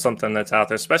also something that's out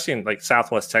there, especially in like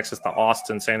Southwest Texas, the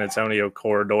Austin, San Antonio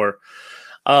corridor.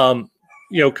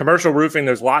 Commercial roofing,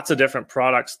 there's lots of different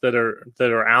products that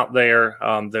are out there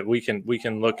that we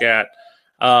can look at.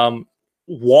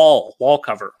 Wall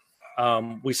cover.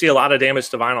 We see a lot of damage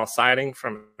to vinyl siding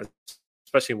from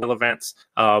especially wheel events.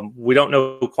 We don't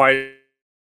know quite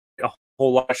a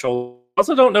whole lot.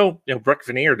 Also don't know, brick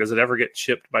veneer, does it ever get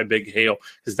chipped by big hail?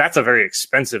 Because that's a very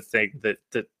expensive thing that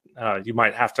you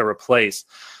might have to replace.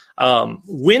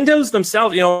 Windows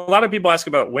themselves, a lot of people ask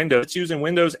about windows. It's using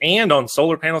windows and on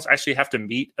solar panels actually have to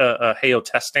meet a hail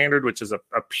test standard, which is a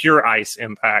pure ice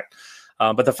impact.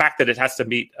 But the fact that it has to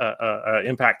meet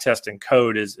impact test and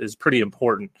code is pretty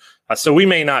important. So we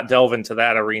may not delve into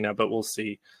that arena, but we'll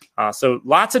see. So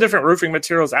lots of different roofing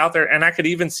materials out there. And I could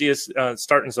even see us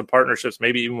starting some partnerships,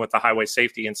 maybe even with the Highway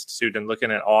Safety Institute and looking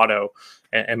at auto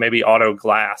and maybe auto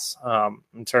glass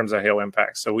in terms of hail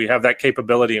impact. So we have that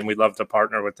capability and we'd love to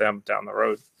partner with them down the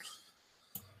road.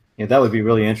 Yeah, that would be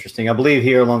really interesting. I believe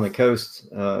here along the coast,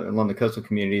 along the coastal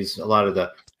communities, a lot of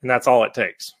the... And that's all it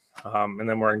takes. And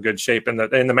then we're in good shape. And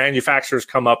the manufacturers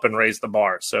come up and raise the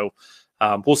bar. So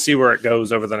we'll see where it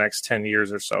goes over the next 10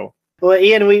 years or so. Well,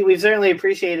 Ian, we've certainly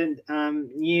appreciated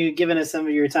you giving us some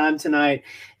of your time tonight.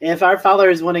 If our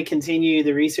followers want to continue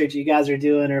the research you guys are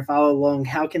doing or follow along,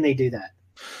 how can they do that?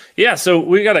 Yeah, so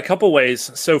we got a couple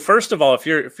ways. So first of all, if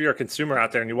you're a consumer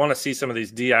out there and you want to see some of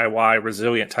these DIY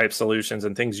resilient type solutions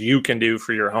and things you can do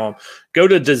for your home, go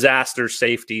to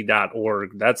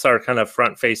disastersafety.org. That's our kind of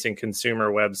front-facing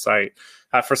consumer website.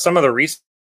 For some of the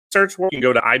research work, you can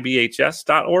go to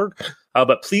ibhs.org.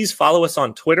 But please follow us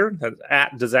on Twitter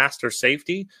at Disaster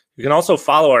Safety. You can also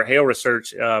follow our hail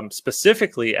research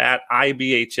specifically at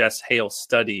IBHS Hail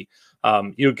Study.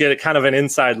 You'll get a kind of an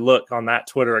inside look on that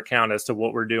Twitter account as to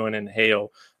what we're doing in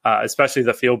hail, especially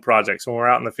the field projects. When we're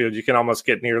out in the field, you can almost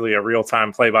get nearly a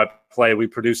real-time play-by-play. We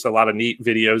produce a lot of neat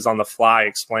videos on the fly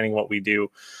explaining what we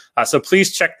do. So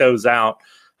please check those out.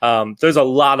 There's a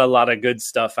lot of good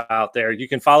stuff out there. You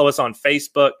can follow us on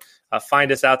Facebook.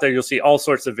 Find us out there. You'll see all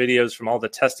sorts of videos from all the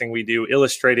testing we do,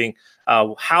 illustrating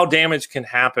how damage can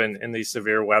happen in these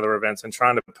severe weather events and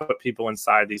trying to put people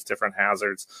inside these different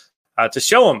hazards to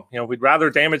show them, we'd rather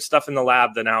damage stuff in the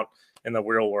lab than out in the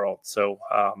real world. So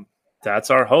that's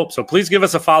our hope. So please give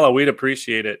us a follow. We'd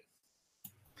appreciate it.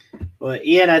 Well,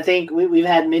 Ian, I think we've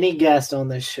had many guests on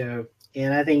this show,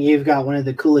 and I think you've got one of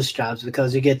the coolest jobs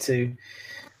because you get to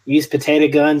use potato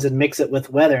guns and mix it with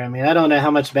weather. I mean, I don't know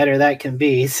how much better that can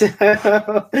be. So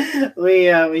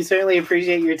we certainly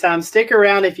appreciate your time. Stick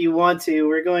around if you want to.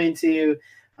 We're going to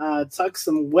talk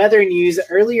some weather news.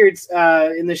 Earlier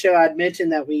in the show, I'd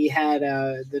mentioned that we had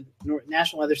the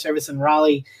National Weather Service in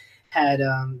Raleigh had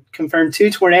confirmed 2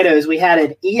 tornadoes. We had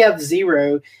an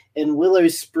EF0 in Willow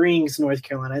Springs, North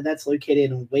Carolina. That's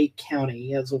located in Wake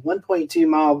County. It was a 1.2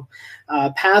 mile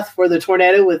path for the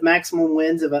tornado with maximum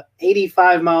winds of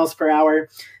 85 miles per hour.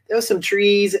 There was some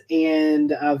trees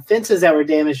and fences that were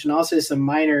damaged, and also some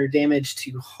minor damage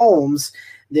to homes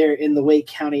there in the Wake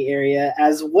County area,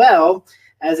 as well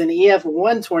as an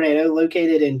EF1 tornado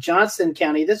located in Johnston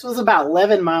County. This was about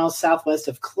 11 miles southwest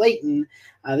of Clayton.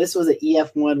 This was an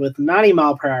EF1 with 90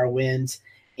 mile per hour winds.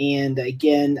 And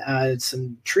again,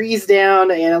 some trees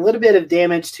down and a little bit of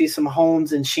damage to some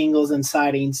homes and shingles and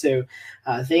siding. So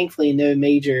thankfully, no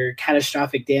major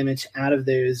catastrophic damage out of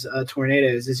those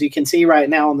tornadoes. As you can see right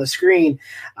now on the screen,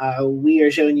 we are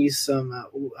showing you some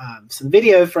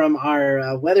video from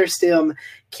our WeatherStim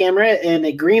camera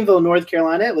in Greenville, North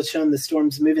Carolina. It was showing the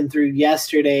storms moving through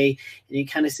yesterday, and you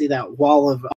kind of see that wall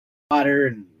of water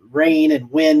and rain and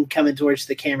wind coming towards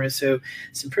the camera. So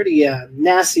some pretty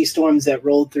nasty storms that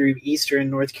rolled through eastern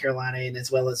North Carolina and as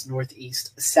well as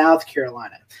northeast South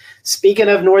Carolina. Speaking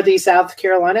of northeast South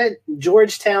Carolina,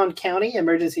 Georgetown County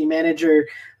Emergency Manager,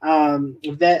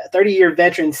 30-year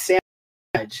veteran Sam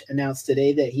announced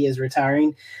today that he is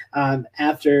retiring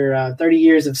after 30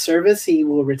 years of service. He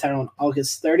will retire on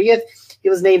August 30th. He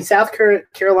was named South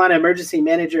Carolina Emergency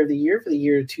Manager of the Year for the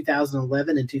year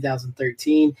 2011 and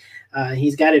 2013.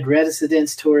 He's guided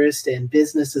residents, tourists, and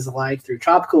businesses alike through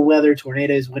tropical weather,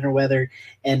 tornadoes, winter weather,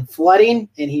 and flooding.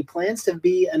 And he plans to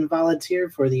be a volunteer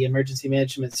for the Emergency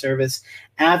Management Service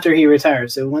after he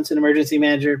retires. So once an emergency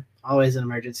manager, always an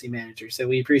emergency manager. So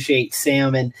we appreciate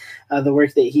Sam and the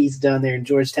work that he's done there in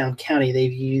Georgetown County.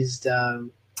 They've used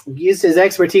his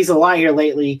expertise a lot here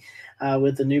lately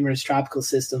with the numerous tropical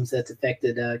systems that's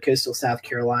affected coastal South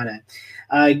Carolina.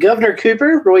 Governor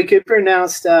Roy Cooper,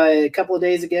 announced a couple of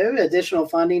days ago additional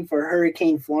funding for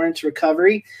Hurricane Florence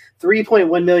recovery,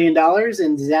 $3.1 million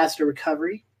in disaster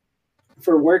recovery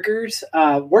for workers,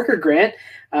 worker grant.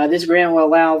 This grant will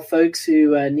allow folks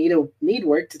who need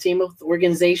work to team up with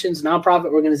organizations,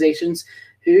 nonprofit organizations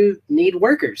who need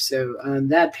workers. So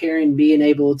that pairing being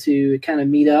able to kind of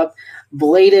meet up.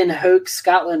 Bladen, Hoke,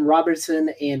 Scotland,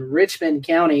 Robertson, and Richmond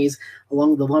counties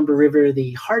along the Lumber River,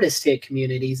 the hardest hit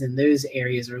communities in those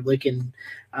areas, are looking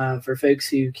for folks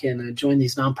who can join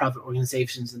these nonprofit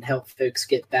organizations and help folks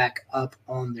get back up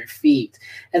on their feet.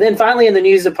 And then finally, in the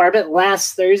news department,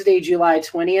 last Thursday, July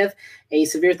 20th, a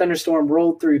severe thunderstorm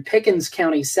rolled through Pickens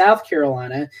County, South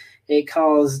Carolina. It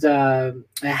caused a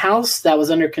house that was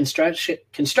under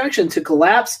construction to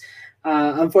collapse.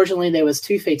 Unfortunately, there was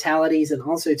 2 fatalities and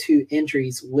also 2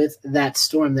 injuries with that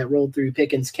storm that rolled through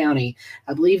Pickens County.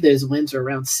 I believe those winds are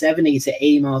around 70 to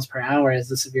 80 miles per hour as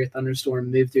the severe thunderstorm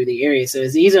moved through the area. So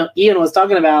as Ian was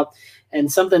talking about,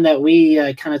 and something that we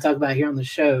kind of talk about here on the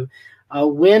show,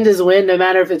 wind is wind, no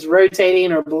matter if it's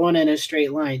rotating or blowing in a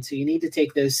straight line. So you need to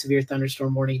take those severe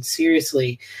thunderstorm warnings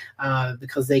seriously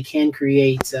because they can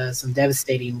create some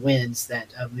devastating winds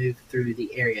that move through the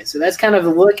area. So that's kind of a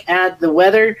look at the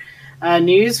weather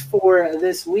news for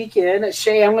this weekend.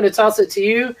 Shay, I'm going to toss it to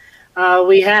you.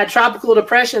 We had Tropical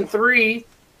Depression 3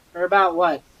 for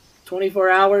about, 24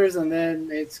 hours, and then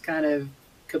it's kind of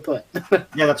kaput.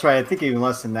 Yeah, that's right. I think even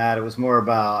less than that. It was more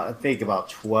about, about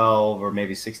 12 or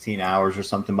maybe 16 hours or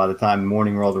something by the time the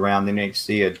morning rolled around. The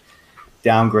NHC had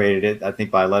downgraded it, I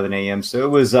think, by 11 a.m. So it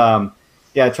was,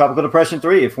 Tropical Depression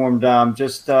 3. It formed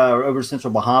just over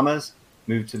central Bahamas,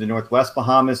 moved to the northwest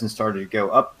Bahamas, and started to go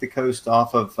up the coast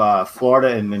off of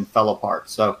Florida and then fell apart.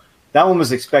 So that one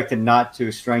was expected not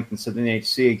to strengthen. So the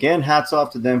NHC, again, hats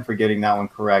off to them for getting that one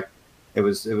correct. It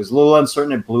was a little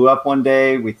uncertain. It blew up one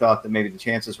day. We thought that maybe the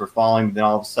chances were falling, but then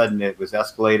all of a sudden it was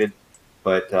escalated.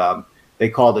 But they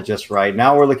called it just right.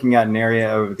 Now we're looking at an area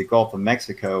over the Gulf of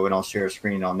Mexico, and I'll share a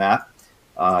screen on that.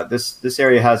 This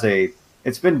area has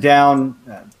it's been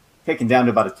taken down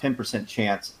to about a 10%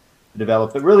 chance to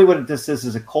develop. But really what this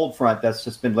is a cold front that's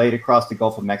just been laid across the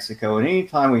Gulf of Mexico. And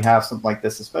anytime we have something like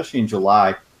this, especially in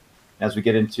July, as we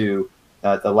get into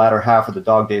the latter half of the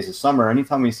dog days of summer,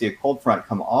 anytime we see a cold front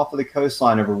come off of the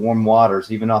coastline over warm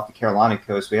waters, even off the Carolina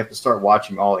coast, we have to start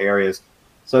watching all areas.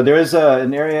 So there is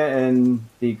an area in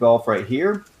the Gulf right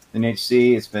here, the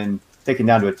NHC. It's been taken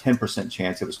down to a 10%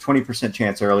 chance. It was 20%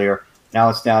 chance earlier. Now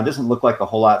it's down. It doesn't look like a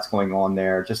whole lot's going on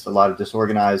there, just a lot of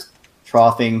disorganized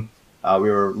troughing.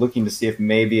 We were looking to see if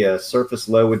maybe a surface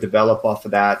low would develop off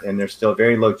of that, and there's still a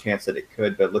very low chance that it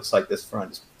could, but it looks like this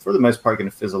front is, for the most part, going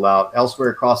to fizzle out. Elsewhere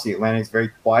across the Atlantic, it's very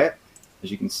quiet.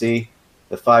 As you can see,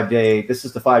 this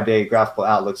is the 5-day graphical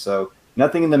outlook, so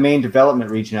nothing in the main development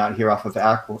region out here off of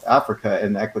Africa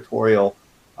in the equatorial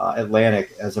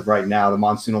Atlantic as of right now. The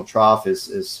monsoonal trough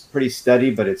is pretty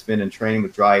steady, but it's been in training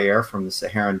with dry air from the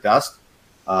Saharan dust.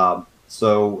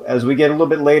 So as we get a little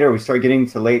bit later, we start getting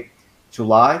to late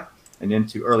July and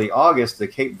into early August, the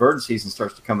Cape Verde season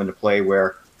starts to come into play,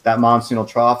 where that monsoonal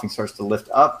troughing starts to lift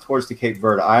up towards the Cape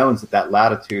Verde Islands at that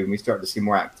latitude, and we start to see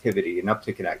more activity, an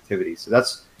uptick in activity. So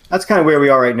that's kind of where we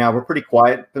are right now. We're pretty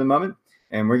quiet for the moment,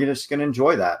 and we're just going to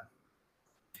enjoy that.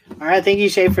 All right, thank you,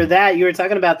 Shay, for that. You were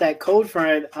talking about that cold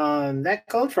front. That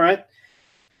cold front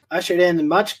ushered in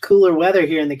much cooler weather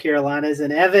here in the Carolinas.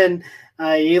 And Evan,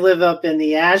 you live up in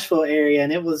the Asheville area,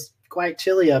 and it was quite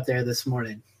chilly up there this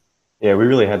morning. Yeah, we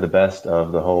really had the best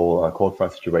of the whole cold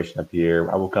front situation up here.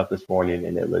 I woke up this morning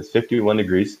and it was 51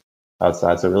 degrees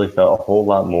outside, so it really felt a whole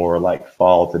lot more like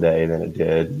fall today than it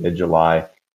did mid-July,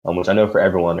 which I know for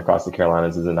everyone across the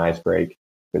Carolinas is a nice break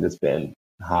because it's been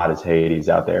hot as Hades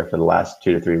out there for the last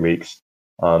 2 to 3 weeks.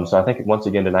 So I think once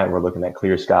again tonight we're looking at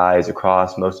clear skies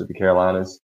across most of the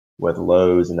Carolinas, with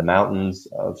lows in the mountains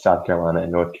of South Carolina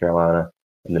and North Carolina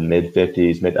in the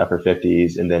mid-50s, mid-upper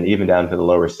 50s, and then even down to the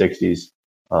lower 60s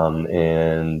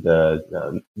in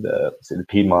the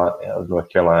Piedmont of North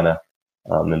Carolina,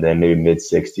 and then maybe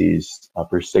mid-60s,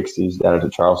 upper 60s down into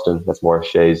Charleston. That's more of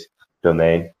Shay's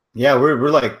domain. Yeah, we're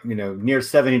like, near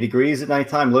 70 degrees at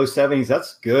nighttime, low 70s.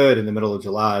 That's good in the middle of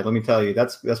July. Let me tell you,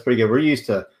 that's pretty good. We're used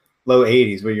to low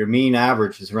 80s, where your mean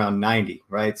average is around 90,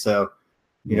 right? So,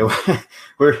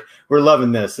 we're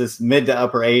loving this. This mid to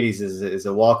upper 80s is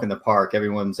a walk in the park.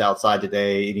 Everyone's outside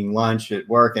today eating lunch at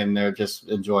work, and they're just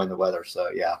enjoying the weather. So,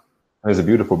 yeah. There's a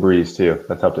beautiful breeze, too.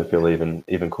 That's helped it feel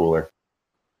even cooler.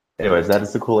 Anyways, that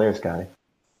is the cool air, Scotty.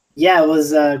 Yeah, it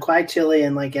was quite chilly,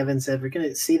 and like Evan said, we're going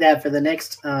to see that for the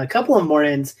next couple of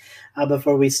mornings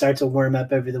before we start to warm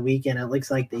up over the weekend. It looks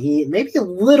like the heat, maybe a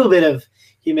little bit of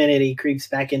humidity creeps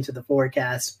back into the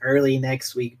forecast early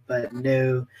next week, but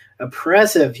no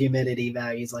oppressive humidity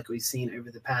values like we've seen over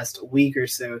the past week or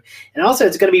so. And also,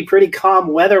 it's going to be pretty calm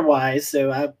weather-wise, so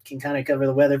I can kind of cover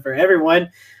the weather for everyone.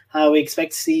 We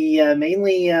expect to see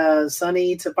mainly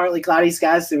sunny to partly cloudy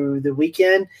skies through the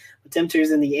weekend, with temperatures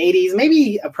in the 80s,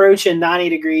 maybe approaching 90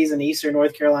 degrees in eastern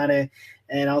North Carolina,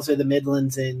 and also the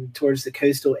Midlands and towards the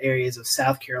coastal areas of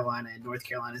South Carolina and North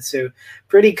Carolina. So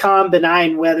pretty calm,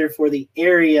 benign weather for the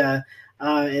area.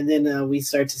 And then we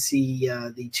start to see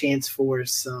the chance for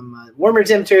some warmer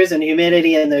temperatures and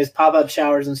humidity and those pop-up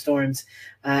showers and storms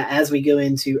as we go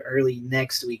into early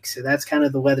next week. So that's kind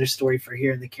of the weather story for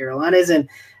here in the Carolinas. And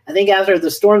I think after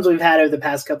the storms we've had over the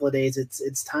past couple of days,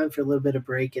 it's time for a little bit of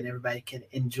break and everybody can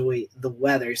enjoy the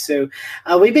weather. So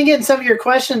we've been getting some of your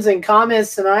questions and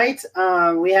comments tonight.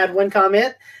 We had one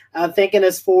comment thanking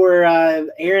us for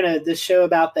airing this show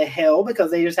about the hail,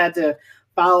 because they just had to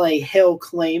file a hail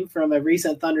claim from a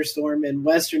recent thunderstorm in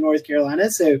western North Carolina.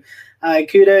 So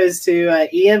kudos to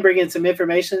Ian bringing some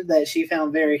information that she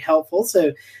found very helpful.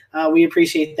 So we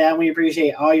appreciate that. We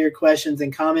appreciate all your questions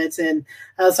and comments. And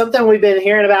something we've been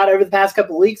hearing about over the past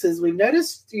couple of weeks is we've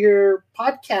noticed your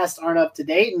podcasts aren't up to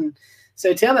date. And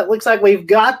so, Tim, it looks like we've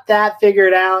got that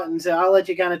figured out. And so I'll let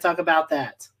you kind of talk about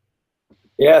that.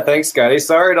 Yeah, thanks, Scotty.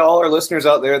 Sorry to all our listeners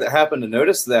out there that happened to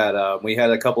notice that we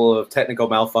had a couple of technical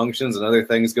malfunctions and other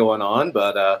things going on,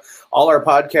 but all our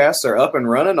podcasts are up and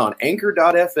running on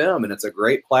Anchor.fm, and it's a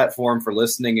great platform for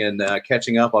listening and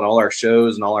catching up on all our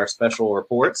shows and all our special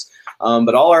reports.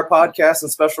 But all our podcasts and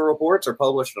special reports are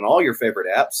published on all your favorite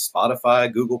apps: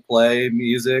 Spotify, Google Play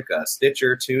Music,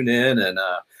 Stitcher, TuneIn, and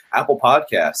Apple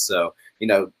Podcasts. So,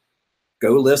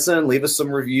 go listen, leave us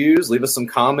some reviews, leave us some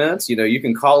comments. You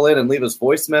can call in and leave us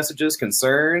voice messages,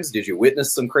 concerns. Did you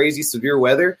witness some crazy severe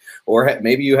weather? Or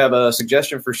maybe you have a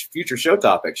suggestion for future show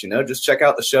topics. Just check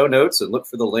out the show notes and look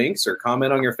for the links, or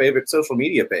comment on your favorite social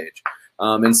media page.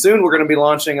 And soon we're going to be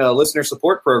launching a listener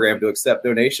support program to accept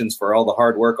donations for all the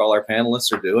hard work all our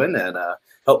panelists are doing, and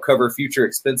help cover future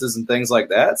expenses and things like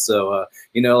that. So,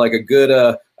 like a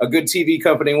good TV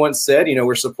company once said,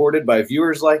 we're supported by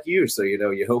viewers like you. So,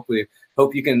 you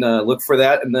hope you can look for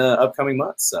that in the upcoming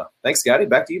months. So thanks, Scotty.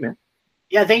 Back to you, man.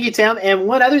 Yeah, thank you, Tim. And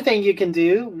one other thing you can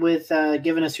do with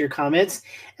giving us your comments,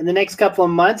 in the next couple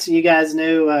of months, you guys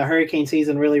know hurricane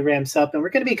season really ramps up, and we're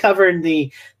going to be covering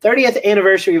the 30th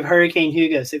anniversary of Hurricane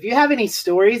Hugo. So if you have any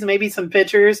stories, maybe some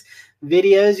pictures,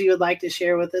 videos you would like to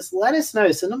share with us, let us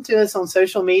know. Send them to us on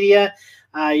social media.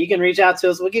 You can reach out to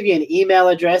us. We'll give you an email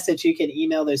address that you can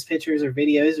email those pictures or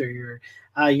videos or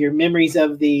your memories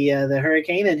of the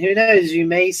hurricane. And who knows, you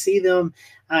may see them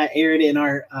aired in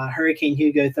our Hurricane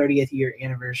Hugo 30th year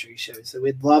anniversary show. So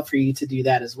we'd love for you to do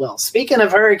that as well. Speaking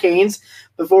of hurricanes,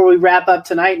 before we wrap up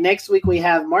tonight, next week we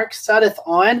have Mark Sudduth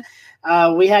on.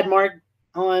 We had Mark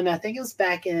on, I think it was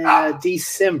back in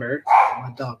December.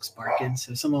 My dog's barking,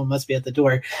 so someone must be at the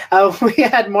door. We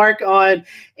had Mark on,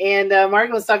 and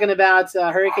Mark was talking about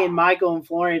Hurricane Michael in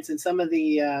Florence and some of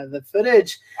the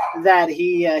footage that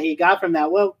he got from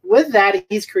that. Well, with that,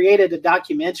 he's created a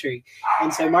documentary,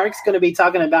 and so Mark's going to be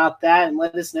talking about that and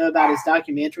let us know about his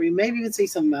documentary. Maybe even see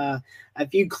some a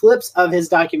few clips of his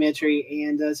documentary,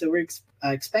 and so we're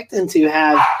expecting to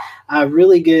have a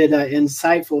really good,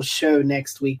 insightful show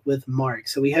next week with Mark.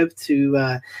 So we hope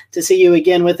to see you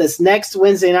again with us next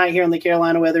Wednesday night here on the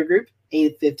Carolina Weather Group,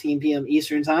 8:15 p.m.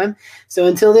 Eastern Time. So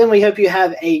until then, we hope you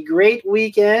have a great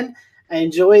weekend.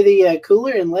 Enjoy the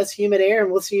cooler and less humid air,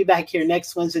 and we'll see you back here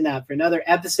next Wednesday night for another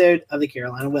episode of the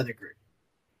Carolina Weather Group.